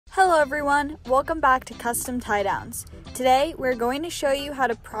Hello everyone, welcome back to CustomTieDowns. Today we're going to show you how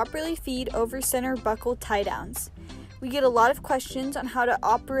to properly feed Overcenter buckle tie-downs. We get a lot of questions on how to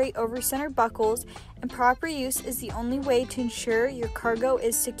operate Overcenter buckles, and proper use is the only way to ensure your cargo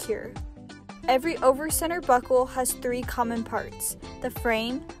is secure. Every Overcenter buckle has three common parts: the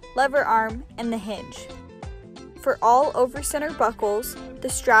frame, lever arm, and the hinge. For all Overcenter buckles, the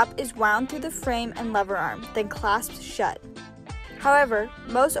strap is wound through the frame and lever arm, then clasped shut. However,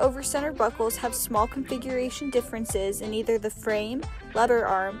 most Overcenter buckles have small configuration differences in either the frame, lever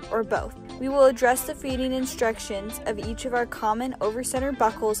arm, or both. We will address the feeding instructions of each of our common Overcenter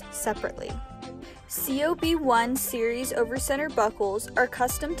buckles separately. COB1 series Overcenter buckles are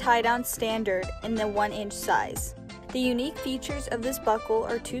custom tie-down standard in the 1-inch size. The unique features of this buckle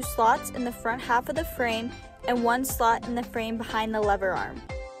are 2 slots in the front half of the frame and 1 slot in the frame behind the lever arm.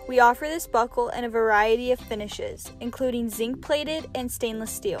 We offer this buckle in a variety of finishes, including zinc-plated and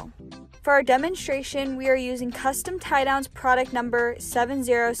stainless steel. For our demonstration, we are using CustomTieDowns product number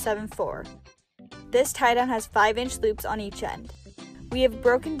 7074. This tie-down has 5-inch loops on each end. We have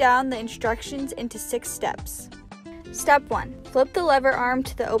broken down the instructions into 6 steps. Step 1. Flip the lever arm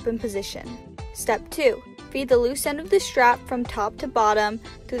to the open position. Step 2. Feed the loose end of the strap from top to bottom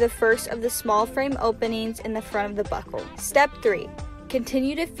through the first of the small frame openings in the front of the buckle. Step 3.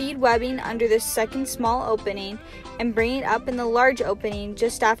 Continue to feed webbing under the second small opening and bring it up in the large opening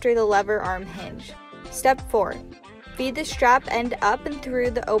just after the lever arm hinge. Step 4. Feed the strap end up and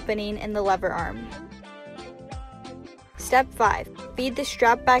through the opening in the lever arm. Step 5. Feed the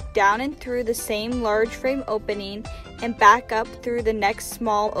strap back down and through the same large frame opening and back up through the next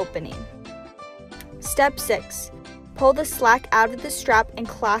small opening. Step 6. Pull the slack out of the strap and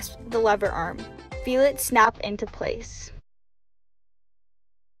clasp the lever arm. Feel it snap into place.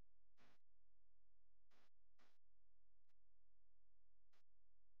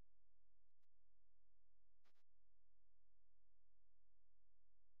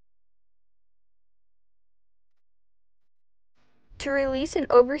 To release an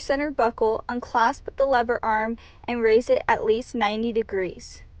Overcenter buckle, unclasp the lever arm and raise it at least 90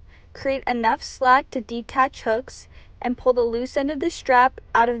 degrees. Create enough slack to detach hooks and pull the loose end of the strap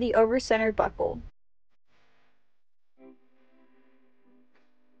out of the Overcenter buckle.